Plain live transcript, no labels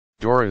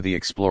Dora the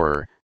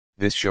Explorer,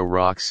 this show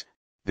rocks.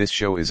 This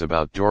show is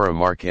about Dora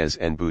Marquez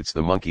and Boots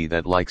the monkey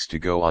that likes to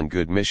go on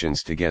good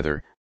missions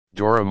together.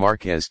 Dora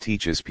Marquez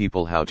teaches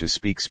people how to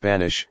speak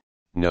Spanish.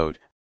 Note,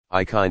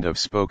 I kind of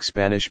spoke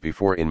Spanish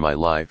before in my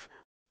life,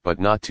 but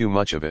not too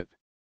much of it.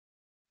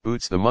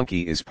 Boots the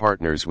monkey is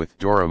partners with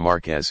Dora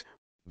Marquez.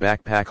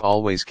 Backpack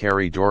always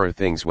carry Dora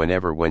things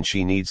when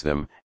she needs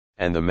them,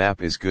 and the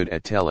map is good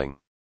at telling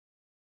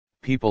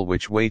people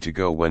which way to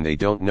go when they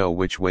don't know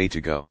which way to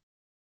go.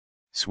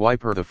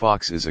 Swiper the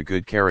fox is a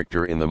good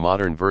character in the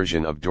modern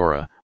version of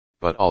Dora,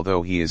 but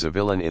although he is a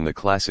villain in the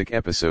classic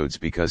episodes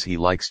because he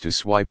likes to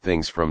swipe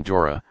things from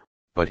Dora,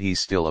 but he's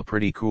still a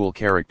pretty cool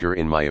character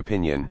in my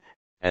opinion,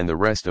 and the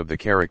rest of the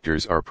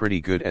characters are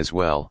pretty good as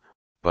well,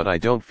 but I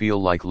don't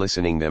feel like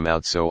listening them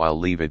out, so I'll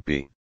leave it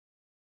be.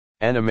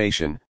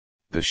 Animation,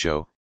 the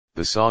show,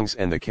 the songs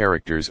and the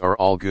characters are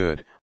all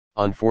good.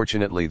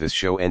 Unfortunately this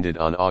show ended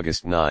on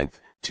August 9,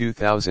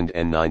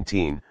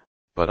 2019,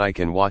 but I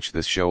can watch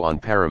this show on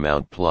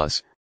Paramount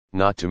Plus.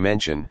 Not to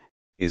mention,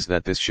 is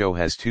that this show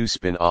has two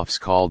spin-offs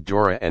called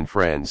Dora and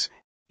Friends,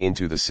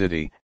 Into the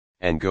City,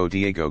 and Go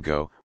Diego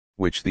Go,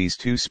 which these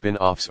two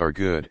spin-offs are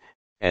good,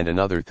 and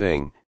another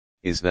thing,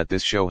 is that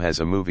this show has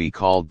a movie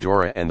called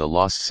Dora and the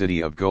Lost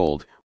City of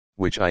Gold,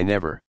 which I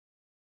never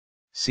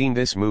seen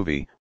this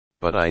movie,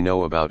 but I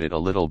know about it a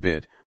little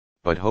bit,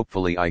 but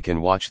hopefully I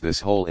can watch this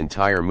whole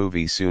entire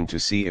movie soon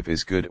to see if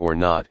it's good or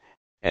not,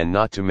 and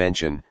not to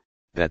mention,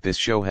 that this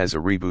show has a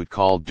reboot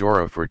called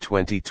Dora for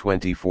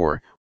 2024,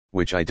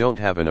 which I don't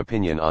have an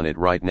opinion on it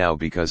right now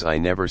because I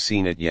never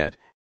seen it yet.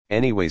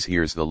 Anyways,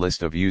 here's the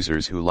list of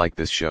users who like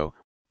this show: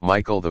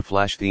 Michael the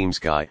Flash Themes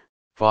Guy,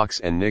 Fox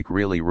and Nick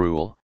Really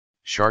Rule,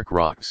 Shark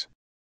Rocks,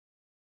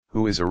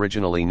 who is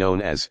originally known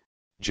as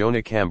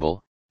Jonah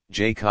Campbell,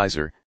 Jay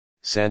Kaiser,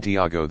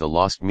 Santiago the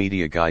Lost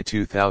Media Guy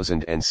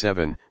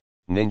 2007,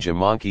 Ninja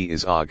Monkey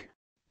is Og,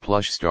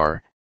 Plush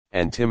Star,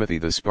 and Timothy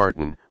the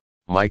Spartan.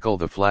 Michael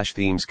the Flash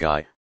Themes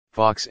Guy,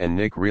 Fox and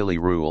Nick Really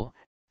Rule,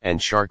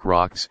 and Shark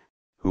Rocks,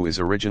 who is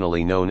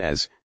originally known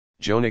as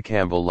Jonah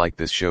Campbell, like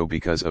this show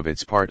because of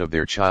its part of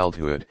their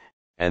childhood,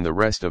 and the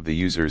rest of the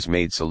users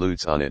made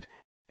salutes on it,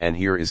 and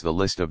here is the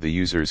list of the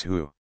users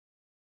who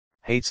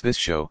hates this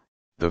show: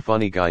 The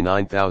Funny Guy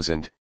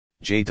 9000,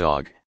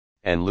 J-Dog,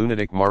 and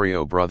Lunatic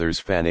Mario Brothers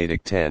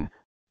Fanatic 10.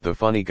 The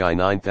Funny Guy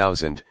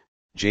 9000,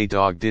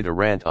 J-Dog did a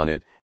rant on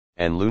it,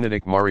 and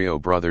Lunatic Mario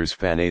Brothers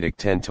Fanatic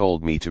 10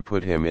 told me to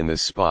put him in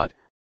this spot.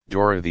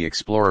 Dora the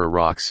Explorer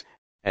rocks,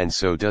 and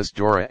so does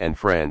Dora and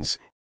Friends,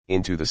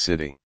 Into the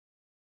City.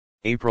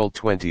 April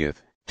 20,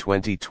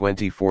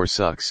 2024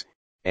 sucks,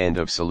 end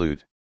of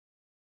salute.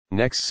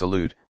 Next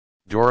salute,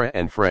 Dora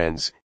and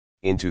Friends,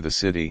 Into the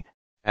City.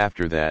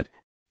 After that,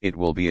 it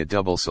will be a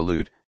double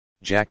salute,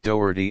 Jack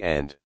Doherty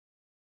and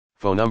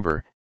phone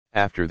number.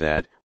 After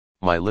that,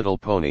 My Little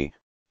Pony,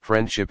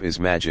 Friendship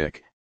is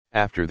Magic.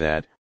 After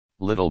that,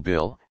 Little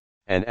Bill,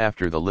 and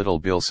after the Little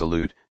Bill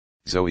salute,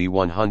 Zoe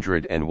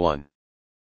 101.